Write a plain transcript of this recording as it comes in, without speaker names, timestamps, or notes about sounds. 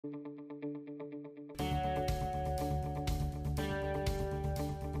All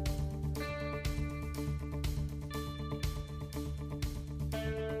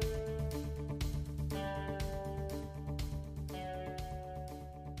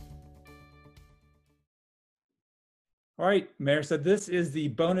right, Mehrsa, this is the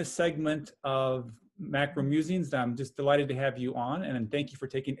bonus segment of Macro Musings. I'm just delighted to have you on, and thank you for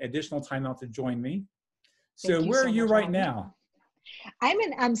taking additional time out to join me. So where are you right now? I'm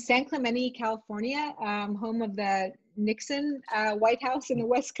in San Clemente, California, home of the Nixon White House in the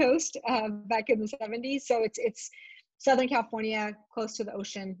West Coast back in the 70s. So it's Southern California, close to the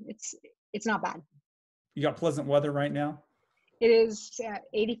ocean. It's not bad. You got pleasant weather right now? It is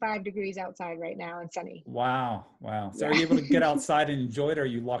 85 degrees outside right now and sunny. Wow. Wow. So Yeah. are you able to get outside and enjoy it, or are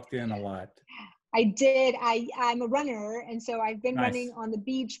you locked in a lot? I did. I'm a runner, and so I've been Nice. running on the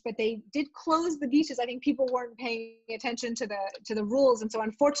beach, but they did close the beaches. I think people weren't paying attention to the rules, and so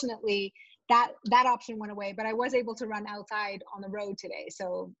unfortunately that option went away, but I was able to run outside on the road today.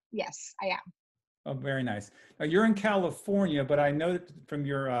 So yes, I am. Oh, very nice. Now you're in California, but I know that from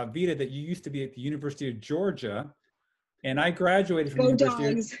your Vita that you used to be at the University of Georgia. And I graduated from the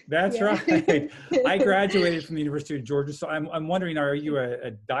University. That's right. I graduated from the University of Georgia. So I'm wondering, are you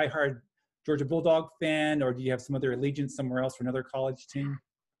a diehard Georgia Bulldog fan, or do you have some other allegiance somewhere else for another college team?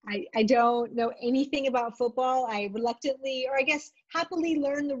 I don't know anything about football. I reluctantly, or I guess happily,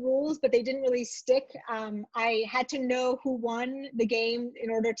 learned the rules, but they didn't really stick. I had to know who won the game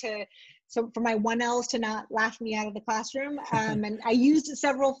in order so for my 1Ls to not laugh me out of the classroom. And I used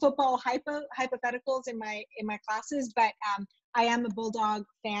several football hypotheticals in my classes, but I am a Bulldog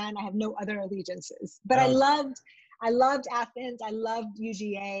fan. I have no other allegiances, but I loved Athens. I loved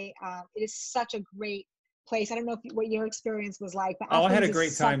UGA. It is such a great place. I don't know what your experience was like, but I had a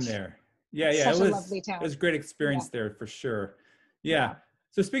great time there. Yeah, it was a lovely town. It was a great experience there for sure. Yeah.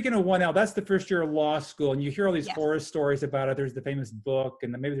 So speaking of 1L, that's the first year of law school, and you hear all these horror stories about it. There's the famous book,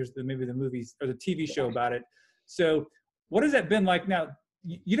 and maybe there's the movies or the TV show about it. So what has that been like now?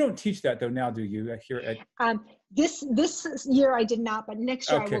 You don't teach that though now, do you? Here at this year I did not, but next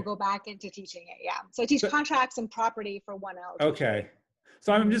year I will go back into teaching it. Yeah. So I teach contracts and property for 1L. Okay.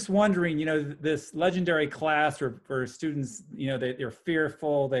 So I'm just wondering, this legendary class for students, they're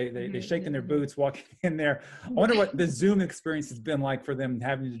fearful, they shake in their boots walking in there. I wonder what the Zoom experience has been like for them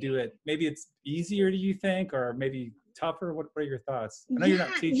having to do it. Maybe it's easier, do you think, or maybe tougher? What are your thoughts? I know you're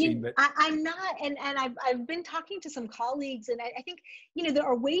not teaching, but I'm not, and I've been talking to some colleagues, and I think, there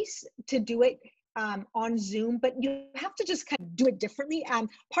are ways to do it on Zoom, but you have to just kind of do it differently.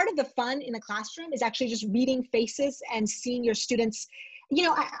 Part of the fun in the classroom is actually just reading faces and seeing your students.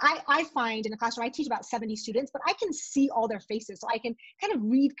 I find in a classroom, I teach about 70 students, but I can see all their faces. So I can kind of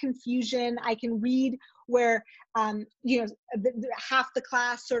read confusion. I can read where, half the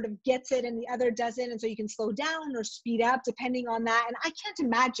class sort of gets it and the other doesn't. And so you can slow down or speed up depending on that. And I can't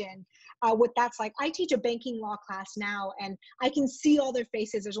imagine what that's like. I teach a banking law class now, and I can see all their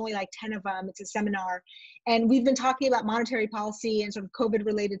faces. There's only like 10 of them. It's a seminar. And we've been talking about monetary policy and sort of COVID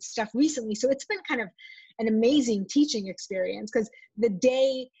related stuff recently. So it's been kind of an amazing teaching experience, because the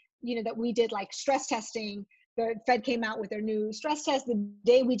day, that we did like stress testing, the Fed came out with their new stress test. The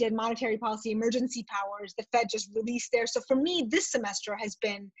day we did monetary policy emergency powers, the Fed just released theirs. So for me, this semester has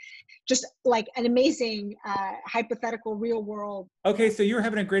been just like an amazing hypothetical real world. Okay, so you're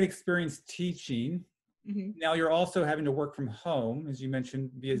having a great experience teaching. Now you're also having to work from home, as you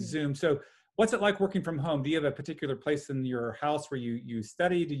mentioned, via Zoom. So what's it like working from home? Do you have a particular place in your house where you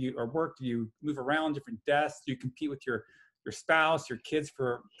study, or work? Do you move around different desks? Do you compete with your spouse, your kids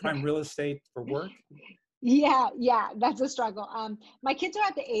for prime real estate for work? Yeah, that's a struggle. My kids are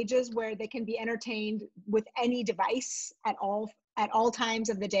at the ages where they can be entertained with any device at all times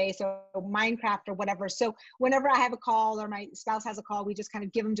of the day. So Minecraft or whatever. So whenever I have a call or my spouse has a call, we just kind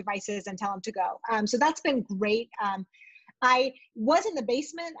of give them devices and tell them to go. So that's been great. I was in the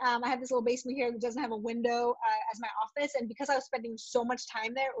basement. I have this little basement here that doesn't have a window as my office, and because I was spending so much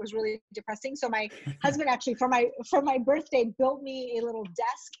time there, it was really depressing. So my husband actually, for my birthday, built me a little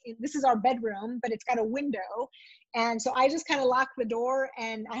desk. This is our bedroom, but it's got a window, and so I just kind of locked the door,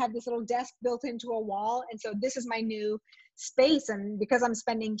 and I have this little desk built into a wall, and so this is my new space. And because I'm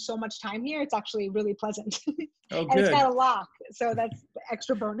spending so much time here, it's actually really pleasant. Oh, and it's got a lock, so that's the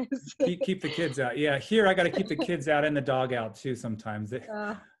extra bonus. keep the kids out. Yeah, here I got to keep the kids out and the dog out too sometimes.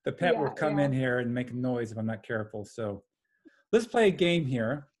 The pet will come in here and make a noise if I'm not careful. So let's play a game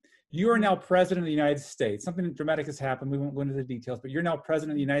here. You are now president of the United States. Something dramatic has happened. We won't go into the details, but you're now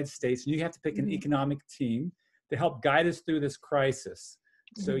president of the United States, and you have to pick an economic team to help guide us through this crisis.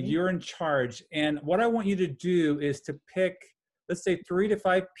 So you're in charge. And what I want you to do is to pick let's say 3 to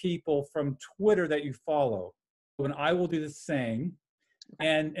 5 people from Twitter that you follow. And I will do the same.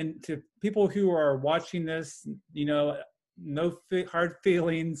 And to people who are watching this, you know, no hard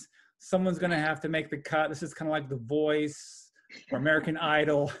feelings. Someone's going to have to make the cut. This is kind of like The Voice or American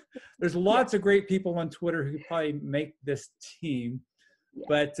Idol. There's lots of great people on Twitter who probably make this team.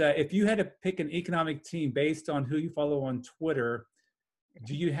 But if you had to pick an economic team based on who you follow on Twitter,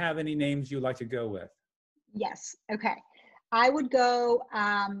 do you have any names you'd like to go with? Yes. Okay. I would go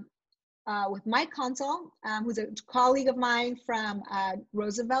with Mike Consul, who's a colleague of mine from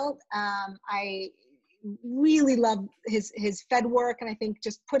Roosevelt. I really love his Fed work, and I think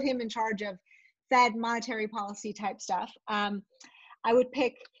just put him in charge of Fed monetary policy type stuff. I would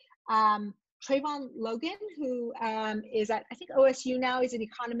pick Trayvon Logan, who is at, I think, OSU now. He's an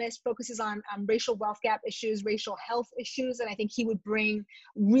economist, focuses on racial wealth gap issues, racial health issues, and I think he would bring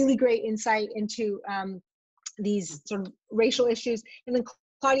really great insight into these sort of racial issues. And then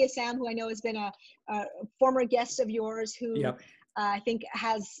Claudia Sam, who I know has been a former guest of yours, who I think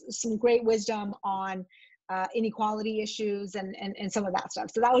has some great wisdom on inequality issues and some of that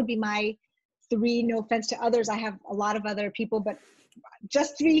stuff. So that would be my 3. No offense to others, I have a lot of other people, but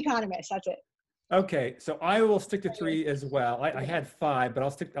just 3 economists. That's it. Okay, so I will stick to 3 as well. I had 5, but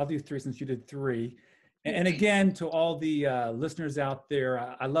I'll do 3 since you did 3. And again, to all the listeners out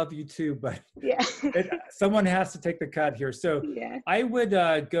there, I love you too, but someone has to take the cut here. So I would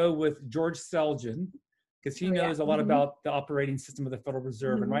go with George Selgin, because he knows a lot about the operating system of the Federal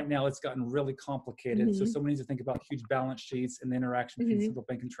Reserve. And right now it's gotten really complicated. So someone needs to think about huge balance sheets and the interaction between central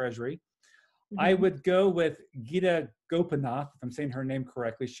bank and treasury. I would go with Geeta Gopinath, if I'm saying her name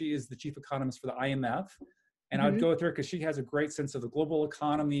correctly. She is the chief economist for the IMF. And I would go with her because she has a great sense of the global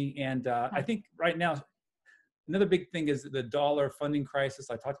economy. And I think right now, another big thing is the dollar funding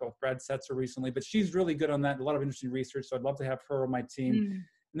crisis. I talked about with Brad Setzer recently, but she's really good on that. A lot of interesting research. So I'd love to have her on my team.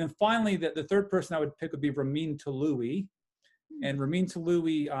 And then finally, the third person I would pick would be Ramin Toloui. And Ramin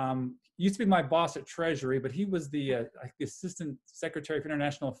Toloui used to be my boss at Treasury, but he was the Assistant Secretary for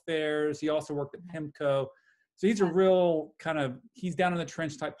International Affairs. He also worked at PIMCO. So he's a real kind of, he's down in the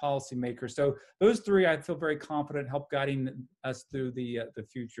trench type policymaker. So those 3, I feel very confident help guiding us through the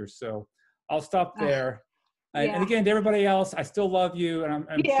future. So I'll stop there. And again, to everybody else, I still love you, and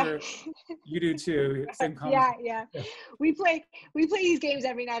I'm sure you do too. Same comment. Yeah. We play these games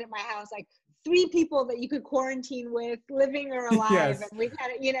every night at my house, like 3 people that you could quarantine with, living or alive, and we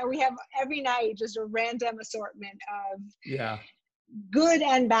kind of, you know, we have every night just a random assortment of good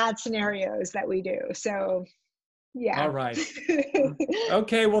and bad scenarios that we do. So, All right.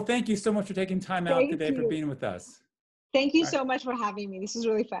 Okay. Well, thank you so much for taking time out today for being with us. Thank you so much for having me. This was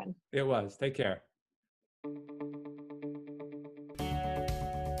really fun. It was. Take care.